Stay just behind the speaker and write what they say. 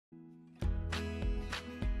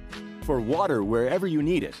For water wherever you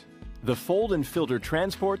need it, the Fold and Filter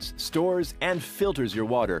transports, stores, and filters your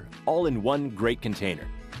water all in one great container.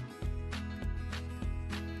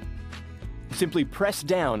 Simply press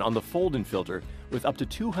down on the Fold and Filter with up to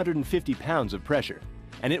 250 pounds of pressure,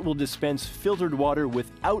 and it will dispense filtered water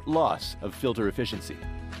without loss of filter efficiency.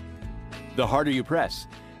 The harder you press,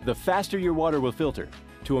 the faster your water will filter,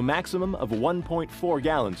 to a maximum of 1.4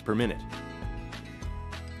 gallons per minute.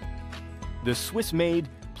 The Swiss-made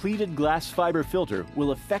pleated glass fiber filter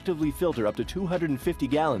will effectively filter up to 250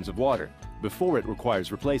 gallons of water before it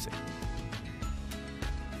requires replacing.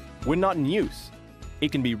 When not in use,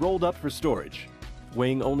 it can be rolled up for storage,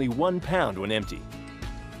 weighing only 1 pound when empty.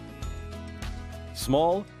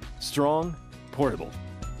 Small, strong, portable,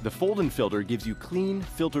 the Fold and Filter gives you clean,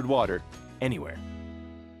 filtered water anywhere.